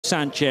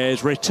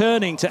Sanchez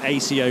returning to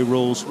ACO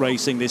rules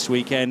racing this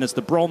weekend as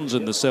the bronze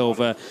and the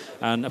silver.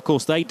 And of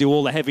course, they do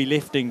all the heavy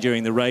lifting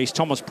during the race.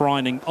 Thomas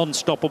Preining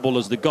unstoppable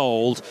as the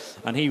gold.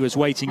 And he was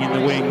waiting in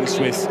the wings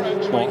with,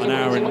 what, an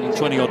hour and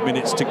 20 odd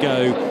minutes to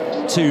go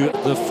to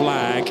the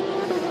flag.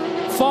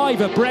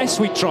 5 abreast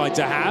we tried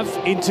to have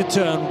into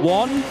turn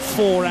 1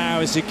 4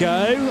 hours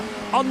ago.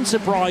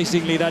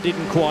 Unsurprisingly, that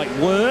didn't quite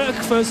work.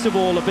 First of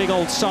all, a big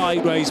old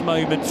sideways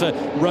moment for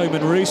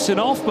Roman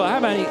Rusinov.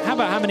 But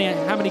how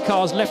many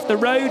cars left the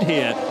road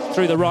here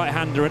through the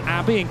right-hander at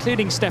Abbey,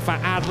 including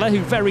Stefan Adler, who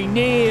very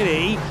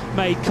nearly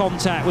made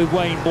contact with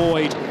Wayne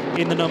Boyd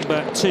in the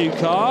number 2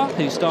 car,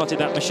 who started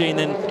that machine,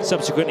 then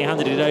subsequently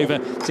handed it over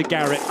to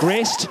Garrett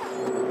Grist.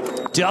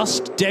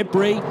 Dust,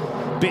 debris,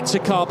 bits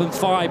of carbon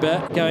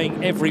fibre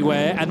going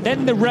everywhere, and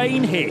then the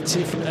rain hit,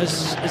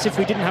 as if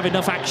we didn't have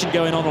enough action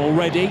going on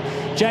already.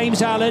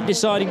 James Allen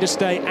deciding to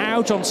stay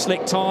out on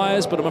slick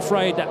tyres, but I'm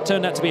afraid that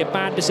turned out to be a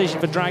bad decision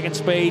for Dragon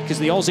Speed, because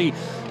the Aussie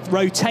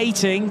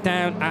rotating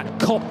down at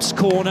Kopp's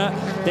corner.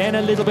 Then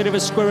a little bit of a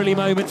squirrely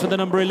moment for the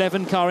number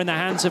 11 car in the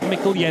hands of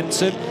Mikkel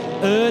Jensen.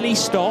 Early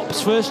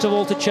stops, first of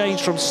all to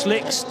change from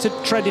slicks to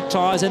treaded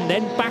tyres and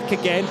then back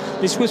again.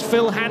 This was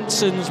Phil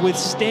Hansen's with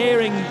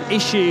steering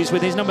issues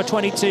with his number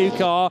 22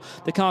 car.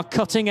 The car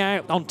cutting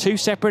out on 2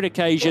 separate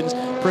occasions,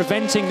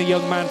 preventing the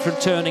young man from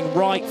turning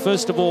right,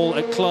 first of all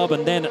at Club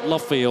and then at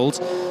Luffield.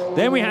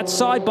 Then we had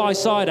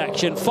side-by-side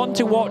action. Fun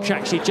to watch,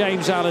 actually,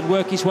 James Allen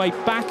work his way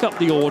back up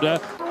the order.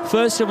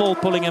 First of all,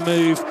 pulling a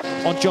move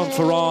on John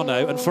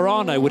Ferrano, and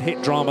Ferrano would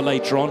hit drama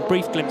later on.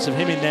 Brief glimpse of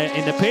him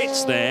in the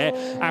pits there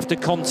after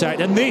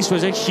contact, and this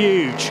was a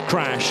huge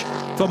crash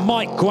for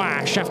Mike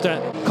Gouache after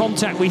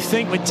contact, we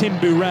think, with Tim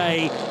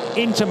Bourret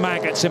into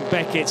Maggots and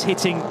Beckett's,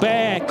 hitting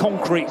bare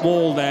concrete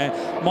wall there.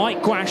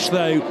 Mike Gouache,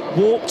 though,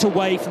 walked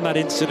away from that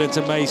incident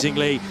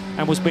amazingly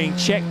and was being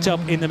checked up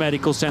in the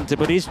medical centre,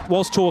 but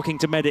was talking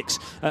to medics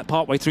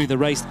partway through the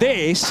race.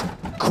 This,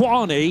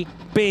 Kwani,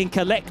 being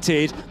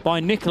collected by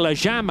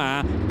Nicolas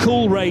Jamin,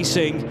 Cool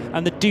Racing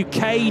and the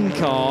Duquesne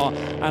car,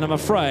 and I'm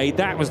afraid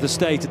that was the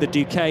state of the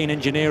Duquesne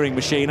engineering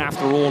machine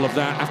after all of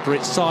that, after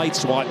it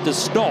sideswiped,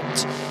 has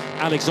stopped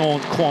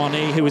Alexandre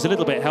Kwani, who was a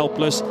little bit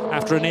helpless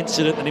after an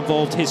incident that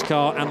involved his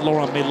car and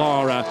Laurent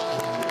Millara.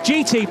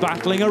 GT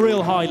battling, a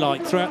real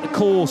highlight throughout the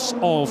course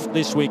of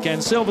this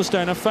weekend.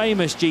 Silverstone, a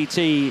famous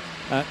GT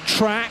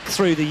track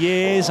through the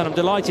years, and I'm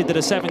delighted that a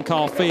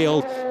 7-car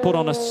field put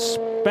on a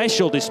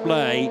special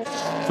display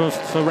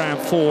for round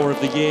 4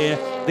 of the year.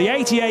 The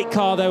 88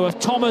 car, though, of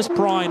Thomas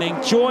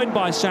Preining, joined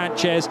by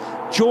Sanchez,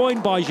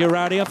 joined by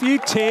Girardi. A few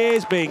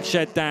tears being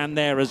shed down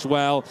there as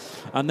well.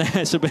 And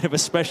there's a bit of a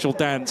special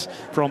dance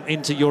from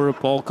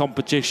Inter-Europol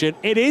competition.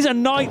 It is a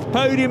 9th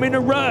podium in a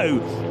row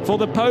for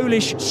the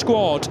Polish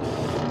squad.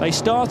 They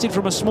started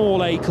from a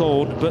small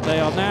acorn, but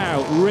they are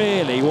now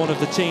really one of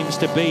the teams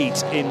to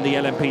beat in the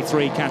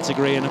LMP3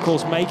 category, and of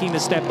course making the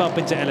step up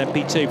into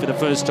LMP2 for the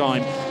first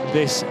time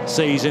this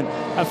season.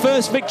 A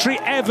first victory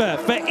ever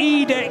for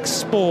EDEX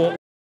Sport.